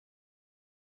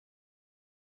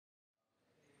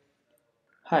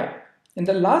Hi, in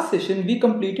the last session we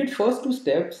completed first two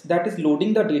steps, that is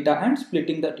loading the data and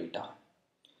splitting the data.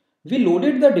 We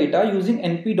loaded the data using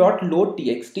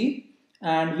np.loadtxt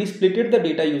and we splitted the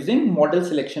data using model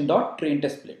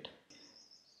selection.trainTestSplit.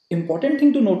 Important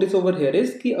thing to notice over here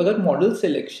is कि अगर model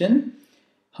selection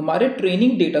हमारे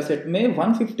training data set में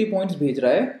 150 points भेज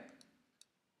रहा है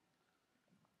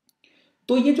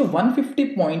तो ये जो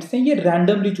 150 पॉइंट्स हैं ये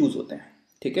रैंडमली चूज होते हैं,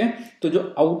 ठीक है। तो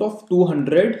जो आउट ऑफ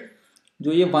 200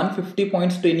 जो ये 150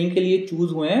 पॉइंट्स ट्रेनिंग के लिए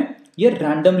चूज हुए हैं ये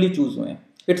रैंडमली चूज हुए हैं।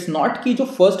 इट्स नॉट कि जो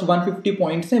फर्स्ट 150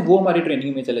 पॉइंट्स हैं वो हमारी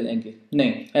ट्रेनिंग में चले जाएंगे,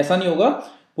 नहीं ऐसा नहीं होगा।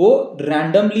 वो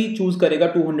रैंडमली चूज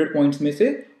करेगा 200 पॉइंट्स में से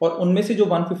और उनमें से जो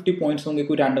 150 पॉइंट्स होंगे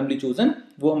कोई रैंडमली चूजन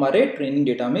वो हमारे ट्रेनिंग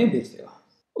डेटा में भेज देगा।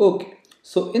 Okay,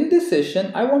 so in this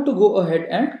session I want to go ahead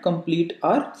and complete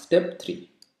our step 3.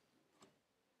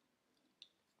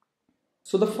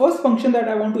 So the first function that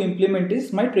I want to implement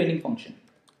is my training function.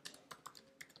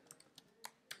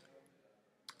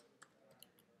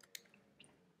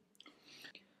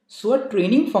 So a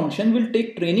training function will take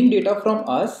training data from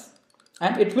us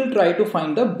and it will try to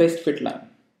find the best fit line.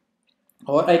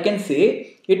 Or I can say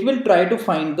it will try to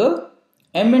find the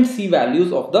M and C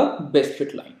values of the best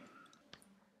fit line.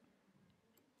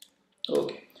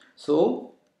 Okay, so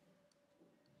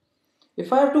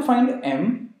if I have to find M,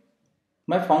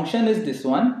 my function is this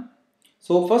one.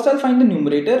 So first I'll find the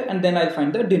numerator and then I'll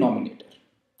find the denominator.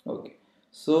 Okay,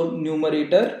 so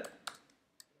numerator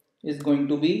is going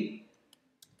to be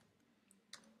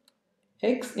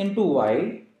x into y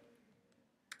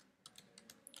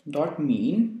dot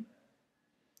mean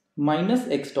minus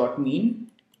x dot mean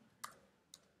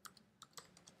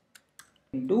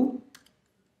into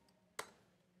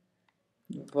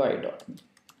y dot mean,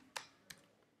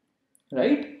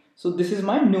 right? So this is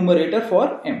my numerator for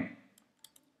M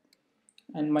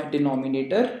and my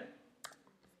denominator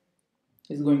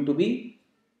is going to be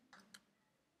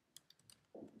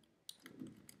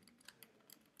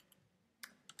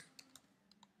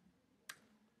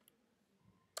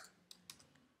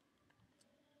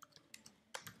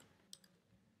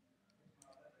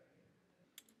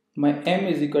my M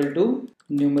is equal to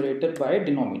numerator by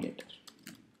denominator.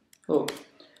 Okay,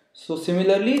 so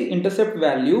similarly intercept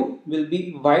value will be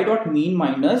y dot mean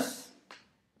minus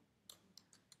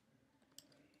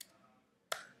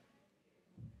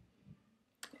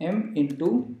M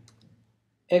into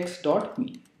x dot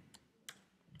mean,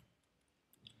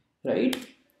 right?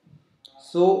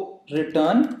 So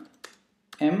return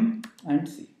M and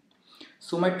C.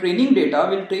 So my training data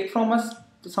will take from us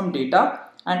some data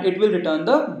and it will return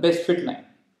the best fit line.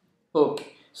 Okay,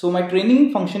 so my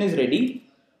training function is ready.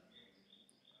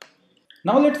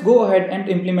 Now let's go ahead and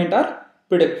implement our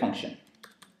predict function.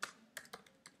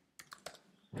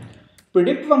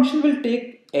 Predict function will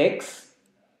take x,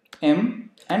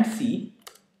 m and c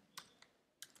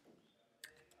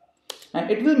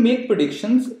and it will make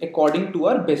predictions according to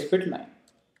our best fit line.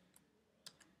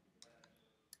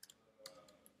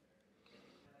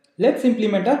 Let's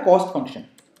implement our cost function.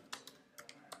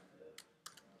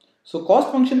 So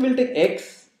cost function will take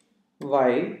x,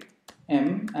 y,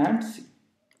 m and c.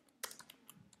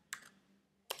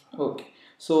 Okay,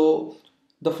 so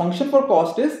the function for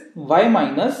cost is y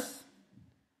minus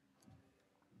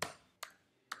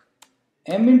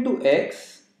m into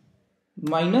x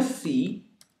minus c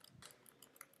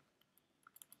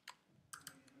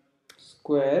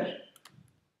square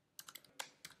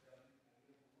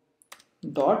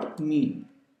dot mean.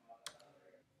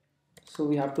 So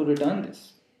we have to return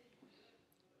this.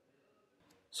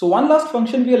 So one last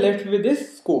function we are left with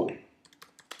is score.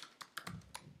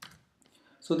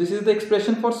 So this is the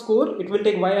expression for score. It will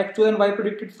take y actual and y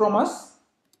predicted from us.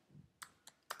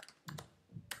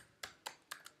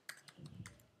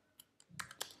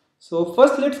 So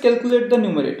first let's calculate the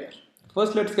numerator.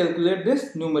 First let's calculate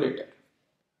this numerator.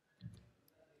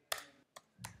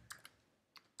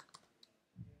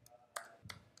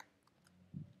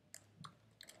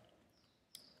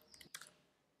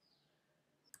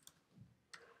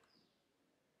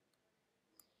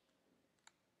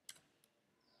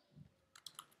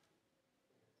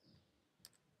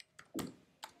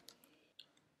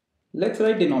 Let's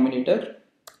write denominator.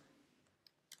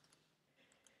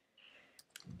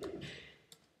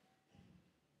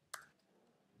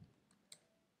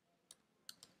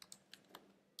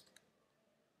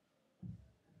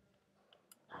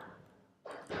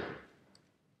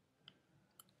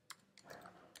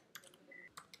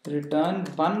 Return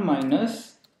 1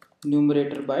 minus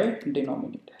numerator by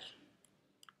denominator.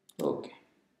 Okay,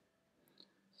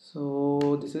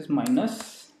 so this is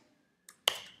minus.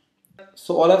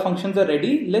 So all our functions are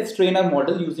ready. Let's train our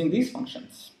model using these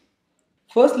functions.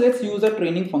 First, let's use a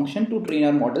training function to train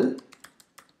our model.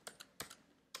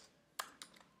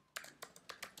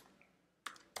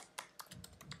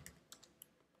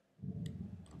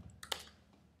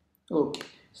 Okay,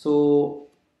 so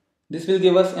this will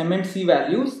give us m and c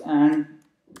values, and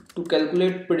to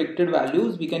calculate predicted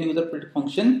values we can use a predict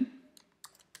function.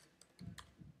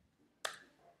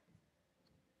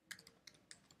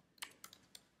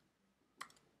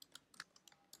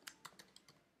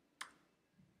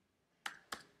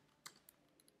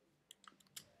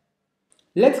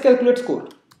 Let's calculate score.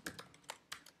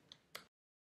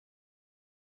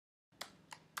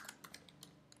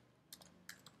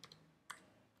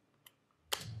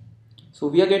 So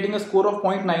we are getting a score of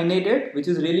 0.988, which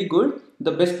is really good.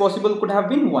 The best possible could have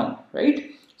been 1,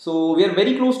 right? So we are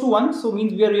very close to 1, so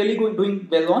means we are really doing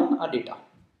well on our data.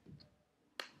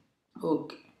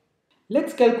 Okay.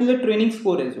 Let's calculate training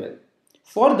score as well.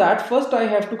 For that, first I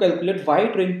have to calculate y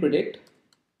train predict.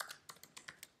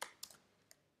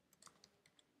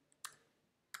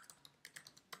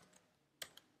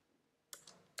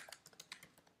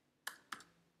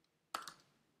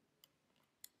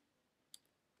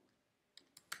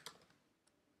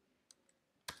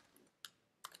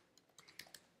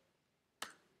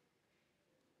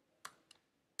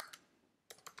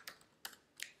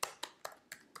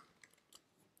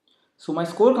 So my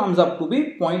score comes up to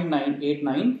be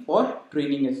 0.989 for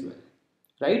training as well,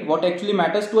 right? What actually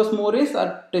matters to us more is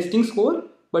our testing score,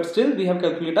 but still we have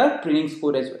calculated our training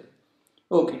score as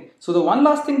well. Okay, so the one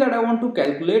last thing that I want to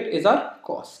calculate is our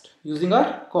cost using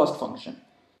our cost function.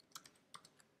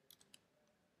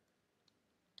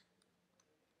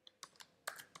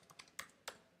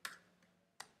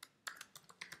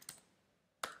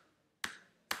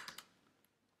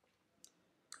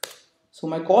 So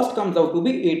my cost comes out to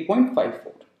be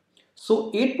 8.54.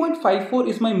 So 8.54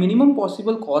 is my minimum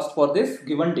possible cost for this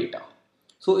given data.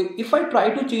 So if I try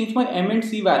to change my m and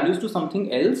c values to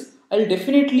something else, I'll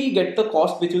definitely get the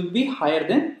cost which will be higher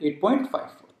than 8.54.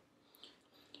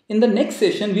 In the next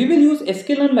session, we will use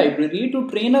sklearn library to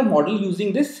train our model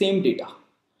using this same data.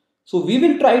 So we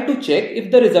will try to check if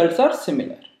the results are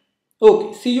similar.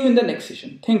 Okay, see you in the next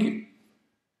session. Thank you.